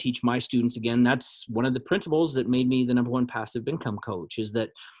something that I teach my students. Again, that's one of the principles that made me the number 1 passive income coach, is that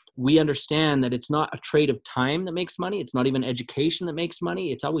we understand that it's not a trade of time that makes money. It's not even education that makes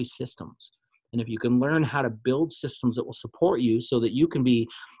money. It's always systems. And if you can learn how to build systems that will support you so that you can be,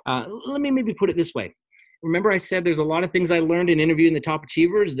 let me maybe put it this way. Remember I said there's a lot of things I learned in interviewing the top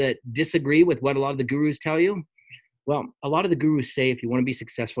achievers that disagree with what a lot of the gurus tell you. Well, a lot of the gurus say if you want to be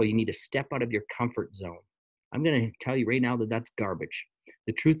successful, you need to step out of your comfort zone. I'm going to tell you right now that that's garbage.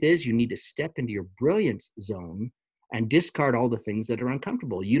 The truth is, you need to step into your brilliance zone and discard all the things that are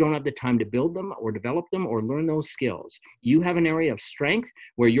uncomfortable. You don't have the time to build them or develop them or learn those skills. You have an area of strength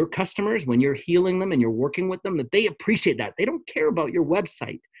where your customers, when you're healing them and you're working with them, that they appreciate that. They don't care about your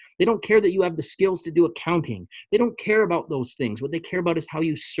website. They don't care that you have the skills to do accounting. They don't care about those things. What they care about is how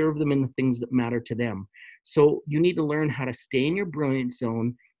you serve them in the things that matter to them. So you need to learn how to stay in your brilliance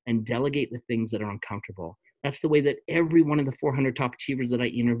zone and delegate the things that are uncomfortable. That's the way that every one of the 400 top achievers that I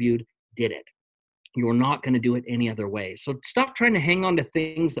interviewed did it. You're not going to do it any other way. So stop trying to hang on to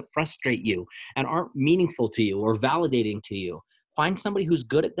things that frustrate you and aren't meaningful to you or validating to you. Find somebody who's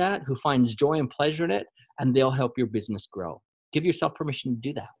good at that, who finds joy and pleasure in it, and they'll help your business grow. Give yourself permission to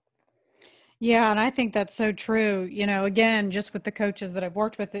do that. Yeah, and I think that's so true. You know, again, just with the coaches that I've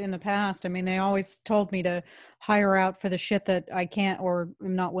worked with in the past, I mean, they always told me to hire out for the shit that I can't or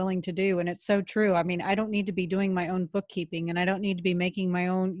am not willing to do. And it's so true. I mean, I don't need to be doing my own bookkeeping, and I don't need to be making my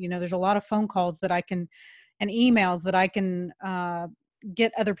own, there's a lot of phone calls that I can, and emails that I can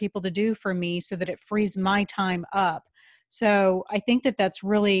get other people to do for me so that it frees my time up. So I think that that's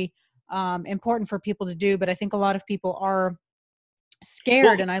really important for people to do. But I think a lot of people are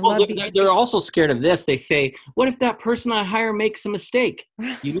scared, and I love they're also scared of this. They say, what if that person I hire makes a mistake?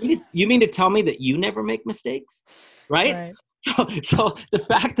 You mean to tell me that you never make mistakes, right? So the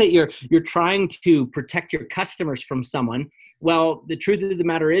fact that you're trying to protect your customers from someone, well, the truth of the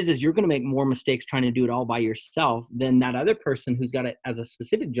matter is you're going to make more mistakes trying to do it all by yourself than that other person who's got it as a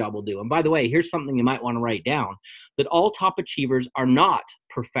specific job will do. And by the way, here's something you might want to write down, that all top achievers are not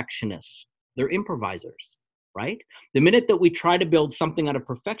perfectionists. They're improvisers. Right? The minute that we try to build something out of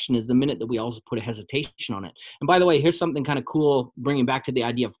perfection is the minute that we also put a hesitation on it. And by the way, here's something kind of cool, bringing back to the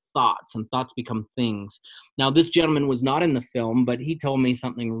idea of thoughts, and thoughts become things. Now, this gentleman was not in the film, but he told me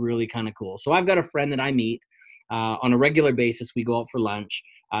something really kind of cool. So I've got a friend that I meet. On a regular basis, we go out for lunch.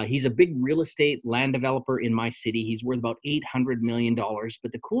 He's a big real estate land developer in my city. He's worth about $800 million.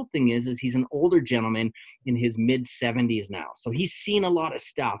 But the cool thing is he's an older gentleman in his mid 70s now. So he's seen a lot of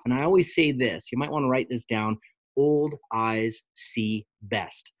stuff. And I always say this, you might want to write this down: old eyes see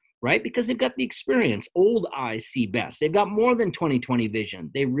best, right? Because they've got the experience. Old eyes see best. They've got more than 20/20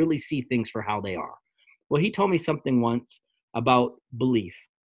 vision. They really see things for how they are. Well, he told me something once about belief.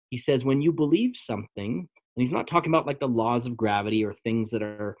 He says, when you believe something, and he's not talking about like the laws of gravity or things that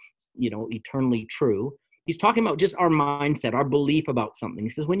are, eternally true. He's talking about just our mindset, our belief about something. He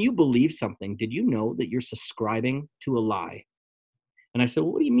says, when you believe something, did you know that you're subscribing to a lie? And I said,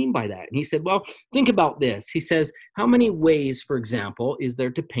 well, what do you mean by that? And he said, well, think about this. He says, how many ways, for example, is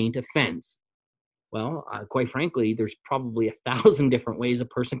there to paint a fence? Well, quite frankly, there's probably 1,000 different ways a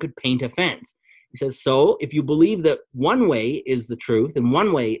person could paint a fence. He says, so if you believe that one way is the truth and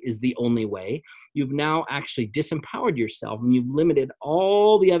one way is the only way, you've now actually disempowered yourself and you've limited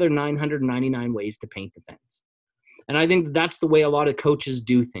all the other 999 ways to paint the fence. And I think that's the way a lot of coaches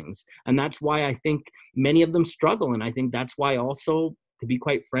do things. And that's why I think many of them struggle. And I think that's why also, to be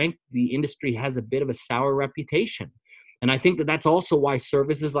quite frank, the industry has a bit of a sour reputation. And I think that that's also why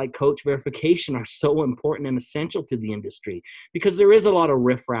services like coach verification are so important and essential to the industry, because there is a lot of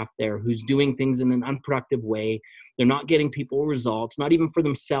riffraff there who's doing things in an unproductive way. They're not getting people results. Not even for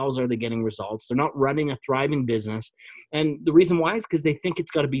themselves are they getting results. They're not running a thriving business. And the reason why is because they think it's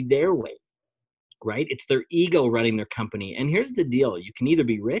got to be their way, right? It's their ego running their company. And here's the deal. You can either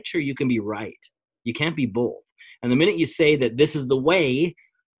be rich or you can be right. You can't be both. And the minute you say that this is the way,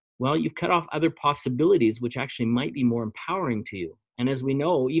 well, you've cut off other possibilities, which actually might be more empowering to you. And as we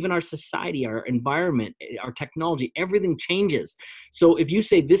know, even our society, our environment, our technology, everything changes. So if you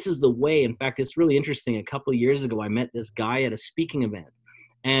say this is the way, in fact, it's really interesting. A couple of years ago, I met this guy at a speaking event.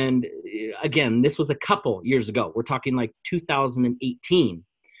 And again, this was a couple years ago. We're talking like 2018.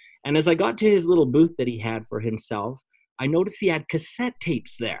 And as I got to his little booth that he had for himself, I noticed he had cassette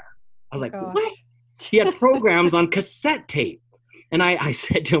tapes there. I was like, what? He had programs on cassette tape. And I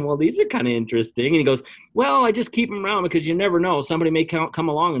said to him, well, these are kind of interesting. And he goes, well, I just keep them around because you never know. Somebody may come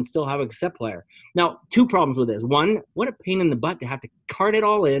along and still have a cassette player. Now, two problems with this. One, what a pain in the butt to have to cart it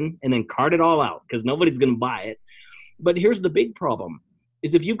all in and then cart it all out because nobody's going to buy it. But here's the big problem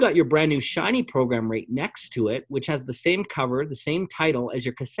is if you've got your brand new shiny program right next to it, which has the same cover, the same title as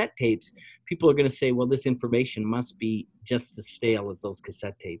your cassette tapes, people are going to say, well, this information must be just as stale as those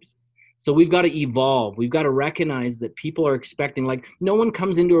cassette tapes. So we've got to evolve. We've got to recognize that people are expecting, like, no one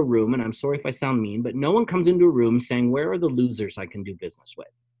comes into a room, and I'm sorry if I sound mean, but no one comes into a room saying, where are the losers I can do business with?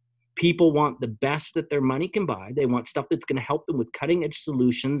 People want the best that their money can buy. They want stuff that's going to help them with cutting edge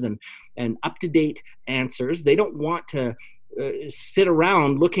solutions and up-to-date answers. They don't want to sit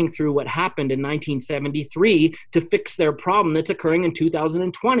around looking through what happened in 1973 to fix their problem that's occurring in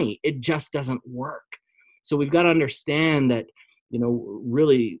 2020. It just doesn't work. So we've got to understand that,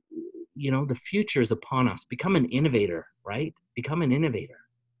 really, the future is upon us. Become an innovator, right? Become an innovator.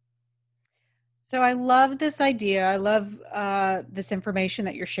 So I love this idea. I love this information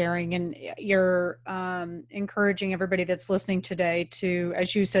that you're sharing, and you're encouraging everybody that's listening today to,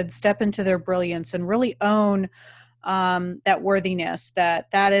 as you said, step into their brilliance and really own that worthiness,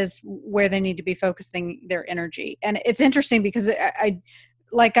 that is where they need to be focusing their energy. And it's interesting because I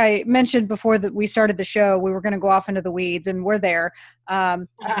like I mentioned before that we started the show, we were going to go off into the weeds, and we're there.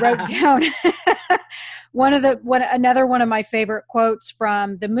 Wrote down another one of my favorite quotes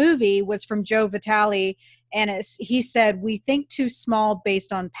from the movie was from Joe Vitale, and he said, "We think too small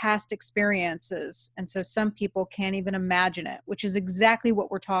based on past experiences, and so some people can't even imagine it." Which is exactly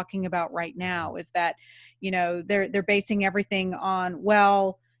what we're talking about right now. Is that they're basing everything on,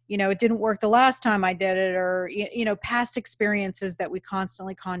 well, it didn't work the last time I did it, or, past experiences that we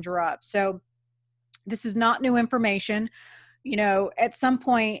constantly conjure up. So this is not new information. At some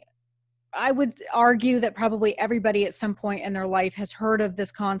point, I would argue that probably everybody at some point in their life has heard of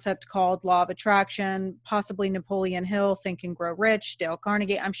this concept called law of attraction, possibly Napoleon Hill, Think and Grow Rich, Dale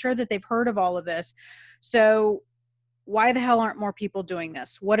Carnegie. I'm sure that they've heard of all of this. So why the hell aren't more people doing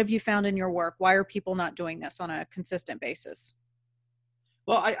this? What have you found in your work? Why are people not doing this on a consistent basis?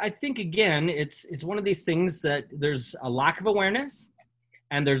 Well, I think, again, it's one of these things that there's a lack of awareness,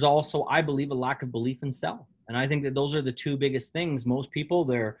 and there's also, I believe, a lack of belief in self. And I think that those are the two biggest things. Most people,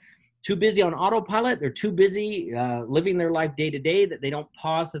 they're too busy on autopilot. They're too busy living their life day to day that they don't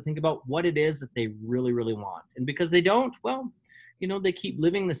pause to think about what it is that they really, really want. And because they don't, well, they keep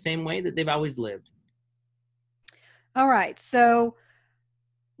living the same way that they've always lived. All right. So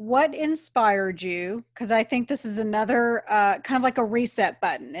what inspired you? Because I think this is another kind of like a reset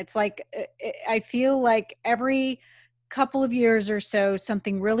button. It's like I feel like every couple of years or so,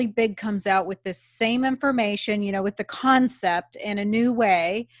 something really big comes out with this same information, with the concept in a new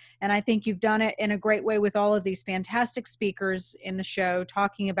way. And I think you've done it in a great way with all of these fantastic speakers in the show,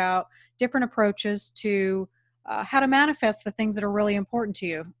 talking about different approaches to how to manifest the things that are really important to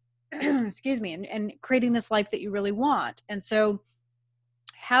you. Excuse me, and creating this life that you really want. And so,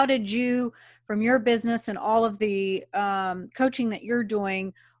 how did you, from your business and all of the coaching that you're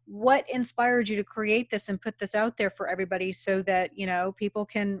doing, what inspired you to create this and put this out there for everybody so that people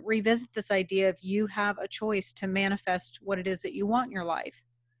can revisit this idea of you have a choice to manifest what it is that you want in your life?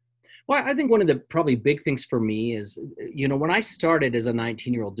 Well, I think one of the probably big things for me is, when I started as a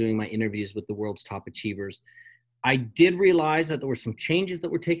 19-year-old doing my interviews with the world's top achievers, I did realize that there were some changes that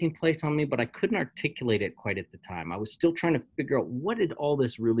were taking place on me, but I couldn't articulate it quite at the time. I was still trying to figure out, what did all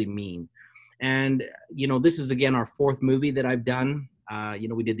this really mean? And, this is, again, our fourth movie that I've done.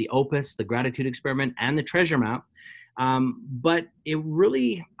 We did the Opus, the Gratitude Experiment, and the Treasure Map. But it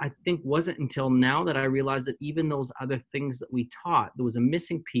really, I think, wasn't until now that I realized that even those other things that we taught, there was a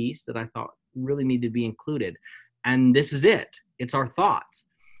missing piece that I thought really needed to be included. And this is it. It's our thoughts,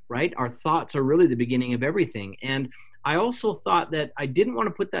 right? Our thoughts are really the beginning of everything. And I also thought that I didn't want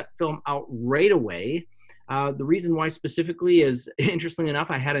to put that film out right away. The reason why specifically is, interestingly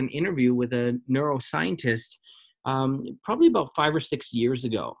enough, I had an interview with a neuroscientist probably about 5 or 6 years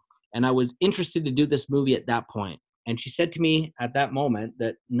ago. And I was interested to do this movie at that point. And she said to me at that moment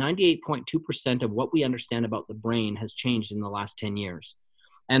that 98.2% of what we understand about the brain has changed in the last 10 years.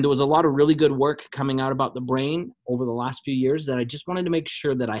 And there was a lot of really good work coming out about the brain over the last few years that I just wanted to make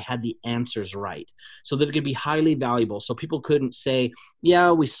sure that I had the answers right so that it could be highly valuable. So people couldn't say,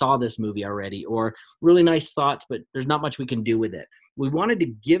 yeah, we saw this movie already, or really nice thoughts, but there's not much we can do with it. We wanted to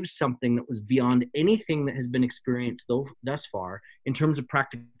give something that was beyond anything that has been experienced thus far in terms of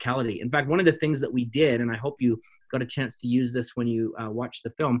practicality. In fact, one of the things that we did, and I hope you got a chance to use this when you watch the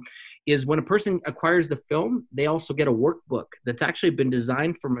film, is when a person acquires the film, they also get a workbook that's actually been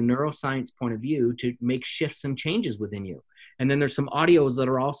designed from a neuroscience point of view to make shifts and changes within you. And then there's some audios that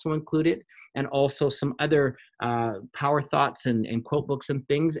are also included, and also some other power thoughts and quote books and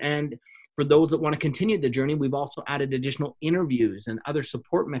things. And for those that want to continue the journey, we've also added additional interviews and other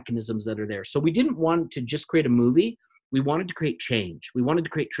support mechanisms that are there. So we didn't want to just create a movie. We wanted to create change. We wanted to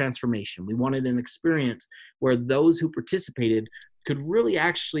create transformation. We wanted an experience where those who participated could really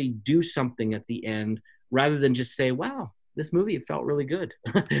actually do something at the end, rather than just say, wow, this movie, it felt really good.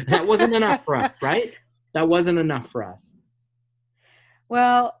 That wasn't enough for us, right? That wasn't enough for us.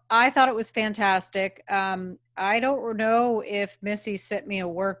 Well, I thought it was fantastic. I don't know if Missy sent me a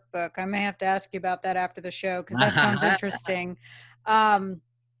workbook. I may have to ask you about that after the show because that sounds interesting. Um,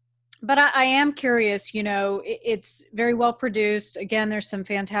 but I am curious, it's very well produced. Again, there's some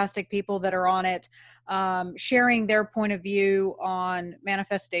fantastic people that are on it, sharing their point of view on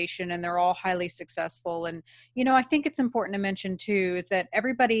manifestation, and they're all highly successful. And, I think it's important to mention too, is that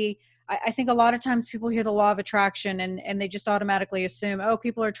everybody, I think a lot of times people hear the law of attraction and they just automatically assume, oh,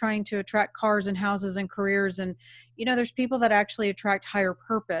 people are trying to attract cars and houses and careers. And, there's people that actually attract higher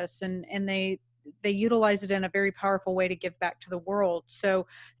purpose, and they utilize it in a very powerful way to give back to the world. So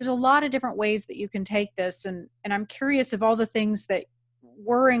there's a lot of different ways that you can take this. And I'm curious, of all the things that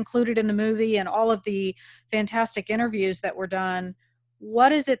were included in the movie and all of the fantastic interviews that were done,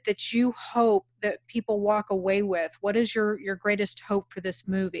 what is it that you hope that people walk away with? What is your greatest hope for this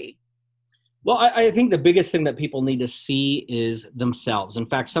movie? Well, I think the biggest thing that people need to see is themselves. In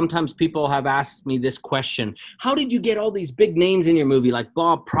fact, sometimes people have asked me this question: how did you get all these big names in your movie, like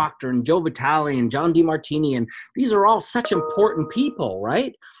Bob Proctor and Joe Vitale and John DeMartini? And these are all such important people,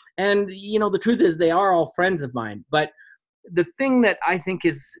 right? And, the truth is they are all friends of mine. But the thing that I think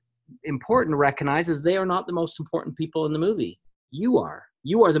is important to recognize is they are not the most important people in the movie. You are.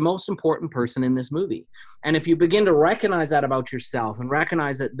 You are the most important person in this movie. And if you begin to recognize that about yourself, and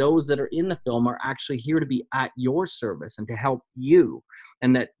recognize that those that are in the film are actually here to be at your service and to help you,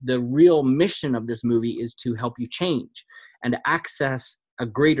 and that the real mission of this movie is to help you change and to access a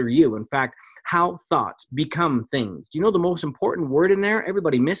greater you. In fact, how thoughts become things. You know the most important word in there?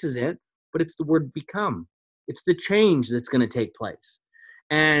 Everybody misses it, but it's the word become. It's the change that's going to take place.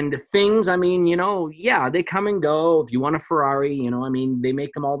 And things, yeah, they come and go. If you want a Ferrari, they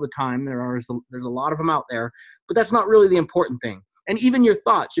make them all the time. There's a lot of them out there, but that's not really the important thing. And even your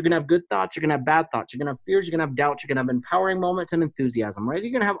thoughts, you're going to have good thoughts, you're going to have bad thoughts, you're going to have fears, you're going to have doubts, you're going to have empowering moments and enthusiasm, right?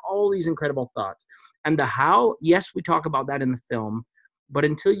 You're going to have all these incredible thoughts. And the how, yes, we talk about that in the film, but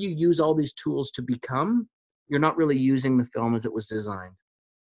until you use all these tools to become, you're not really using the film as it was designed.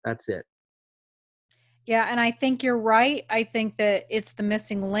 That's it. Yeah, and I think you're right. I think that it's the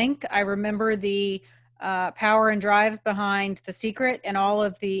missing link. I remember the power and drive behind The Secret and all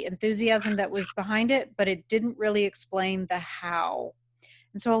of the enthusiasm that was behind it, but it didn't really explain the how.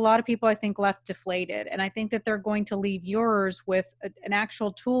 And so a lot of people, I think, left deflated. And I think that they're going to leave yours with an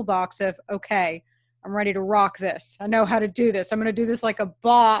actual toolbox of, okay, I'm ready to rock this. I know how to do this. I'm going to do this like a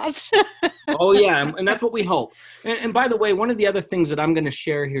boss. Oh yeah, and that's what we hope. And by the way, one of the other things that I'm going to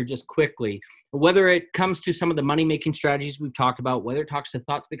share here just quickly, whether it comes to some of the money making strategies we've talked about, whether it talks to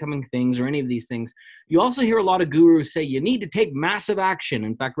thoughts becoming things or any of these things, you also hear a lot of gurus say you need to take massive action.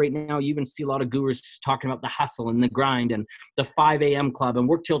 In fact, right now you even see a lot of gurus talking about the hustle and the grind and the 5 a.m. club and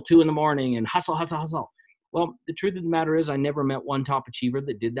work till 2 in the morning and hustle, hustle, hustle. Well, the truth of the matter is I never met one top achiever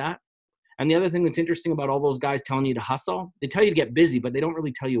that did that. And the other thing that's interesting about all those guys telling you to hustle, they tell you to get busy, but they don't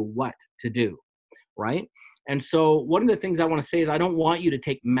really tell you what to do, right? And so one of the things I want to say is I don't want you to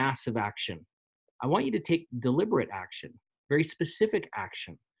take massive action. I want you to take deliberate action, very specific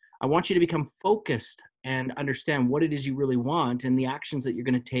action. I want you to become focused and understand what it is you really want, and the actions that you're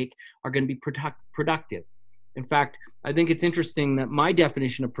going to take are going to be productive. In fact, I think it's interesting that my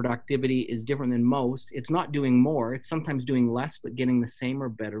definition of productivity is different than most. It's not doing more, it's sometimes doing less, but getting the same or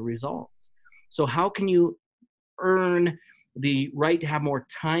better results. So how can you earn the right to have more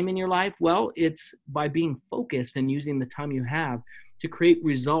time in your life? Well, it's by being focused and using the time you have to create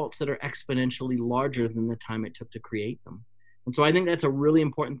results that are exponentially larger than the time it took to create them. And so I think that's a really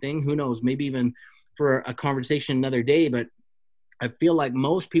important thing. Who knows, maybe even for a conversation another day, but I feel like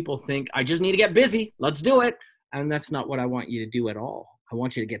most people think I just need to get busy. Let's do it. And that's not what I want you to do at all. I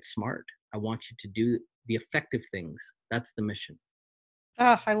want you to get smart. I want you to do the effective things. That's the mission.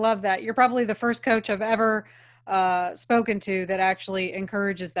 Oh, I love that. You're probably the first coach I've ever spoken to that actually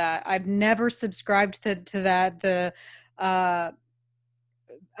encourages that. I've never subscribed to that. The uh,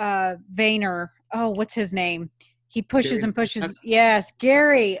 Vayner. Oh, what's his name? He pushes Gary and Vaynerchuk? pushes. Yes,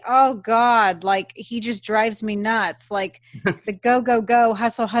 Gary. Oh God, like he just drives me nuts. Like the go go go,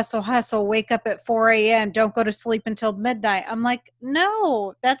 hustle hustle hustle. Wake up at 4 a.m. Don't go to sleep until midnight. I'm like,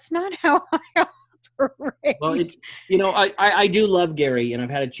 no, that's not how I Well, operate. it's, I do love Gary, and I've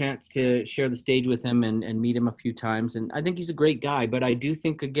had a chance to share the stage with him and meet him a few times. And I think he's a great guy. But I do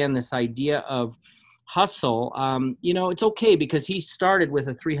think, again, this idea of hustle, it's okay because he started with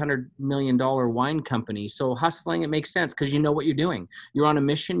a $300 million wine company. So hustling, it makes sense because you know what you're doing. You're on a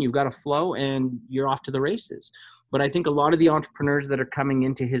mission, you've got a flow, and you're off to the races. But I think a lot of the entrepreneurs that are coming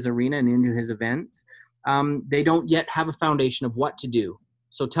into his arena and into his events, they don't yet have a foundation of what to do.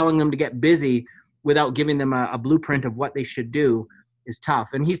 So telling them to get busy without giving them a blueprint of what they should do is tough.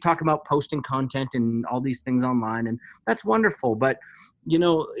 And he's talking about posting content and all these things online, and that's wonderful. But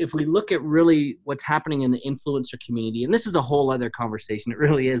if we look at really what's happening in the influencer community, and this is a whole other conversation, it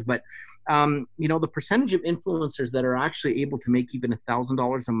really is, but the percentage of influencers that are actually able to make even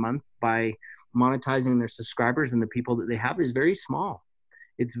 $1,000 a month by monetizing their subscribers and the people that they have is very small.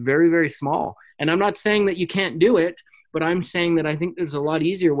 It's very, very small. And I'm not saying that you can't do it, but I'm saying that I think there's a lot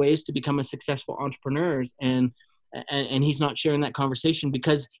easier ways to become a successful entrepreneur, and he's not sharing that conversation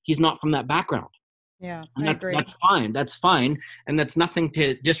because he's not from that background. Yeah, And I agree. that's fine. That's fine. And that's nothing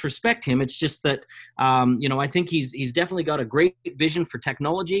to disrespect him. It's just that, I think he's definitely got a great vision for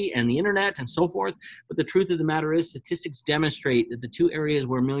technology and the internet and so forth. But the truth of the matter is statistics demonstrate that the two areas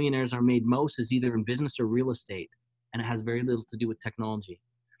where millionaires are made most is either in business or real estate. And it has very little to do with technology.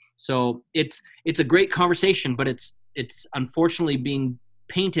 So it's a great conversation, but it's unfortunately being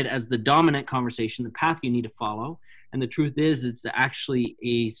painted as the dominant conversation, the path you need to follow. And the truth is, it's actually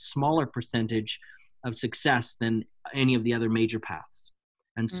a smaller percentage of success than any of the other major paths.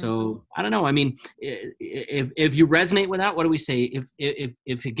 And so, I don't know. I mean, if you resonate with that, what do we say?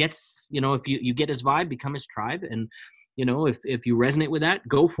 If it gets, if you get his vibe, become his tribe. And, if you resonate with that,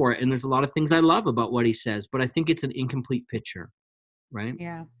 go for it. And there's a lot of things I love about what he says, but I think it's an incomplete picture. Right.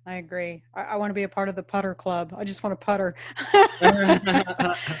 Yeah, I agree. I want to be a part of the putter club. I just want to putter.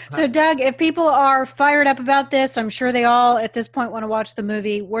 So, Doug, if people are fired up about this, I'm sure they all at this point want to watch the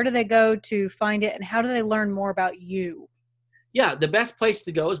movie. Where do they go to find it, and how do they learn more about you? Yeah, the best place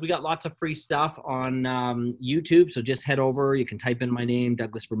to go is we got lots of free stuff on YouTube. So just head over. You can type in my name,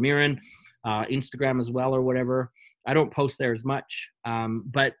 Douglas Vermeeren, Instagram as well or whatever. I don't post there as much.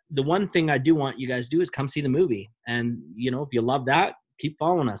 But the one thing I do want you guys to do is come see the movie. And, if you love that, keep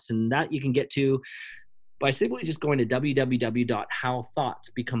following us. And that you can get to by simply just going to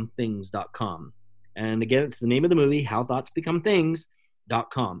www.howthoughtsbecomethings.com. And again, it's the name of the movie,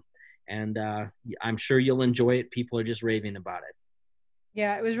 howthoughtsbecomethings.com. And I'm sure you'll enjoy it. People are just raving about it.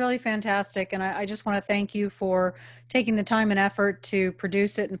 Yeah, it was really fantastic. And I just want to thank you for taking the time and effort to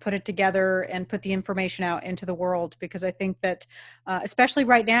produce it and put it together and put the information out into the world. Because I think that, especially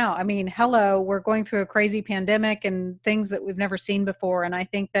right now, I mean, hello, we're going through a crazy pandemic and things that we've never seen before. And I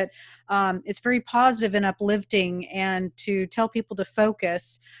think that it's very positive and uplifting, and to tell people to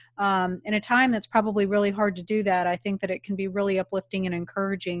focus in a time that's probably really hard to do that. I think that it can be really uplifting and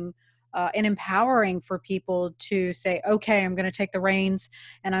encouraging and empowering for people to say, okay, I'm going to take the reins,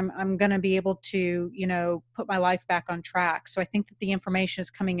 and I'm going to be able to, put my life back on track. So I think that the information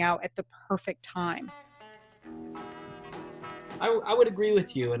is coming out at the perfect time. I would agree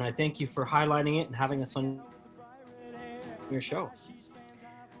with you, and I thank you for highlighting it and having us on your show.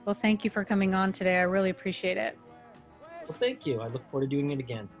 Well, thank you for coming on today. I really appreciate it. Well, thank you. I look forward to doing it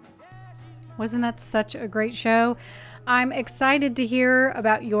again. Wasn't that such a great show? I'm excited to hear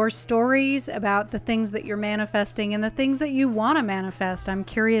about your stories, about the things that you're manifesting and the things that you want to manifest. I'm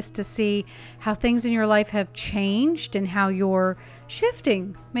curious to see how things in your life have changed and how you're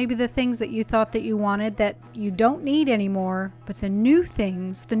shifting. Maybe the things that you thought that you wanted that you don't need anymore, but the new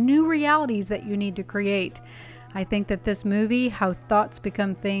things, the new realities that you need to create. I think that this movie, How Thoughts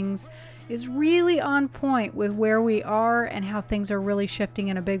Become Things, is really on point with where we are and how things are really shifting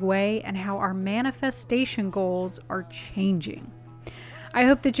in a big way and how our manifestation goals are changing. I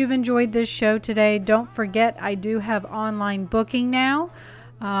hope that you've enjoyed this show today. Don't forget, I do have online booking now.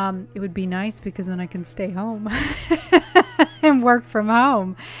 It would be nice because then I can stay home and work from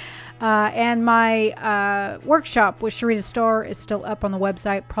home. And my workshop with Sharita Starr is still up on the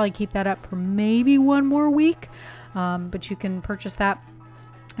website. Probably keep that up for maybe one more week. But you can purchase that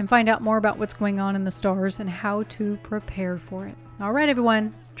and find out more about what's going on in the stars and how to prepare for it. All right,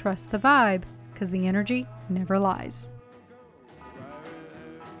 everyone, trust the vibe, because the energy never lies.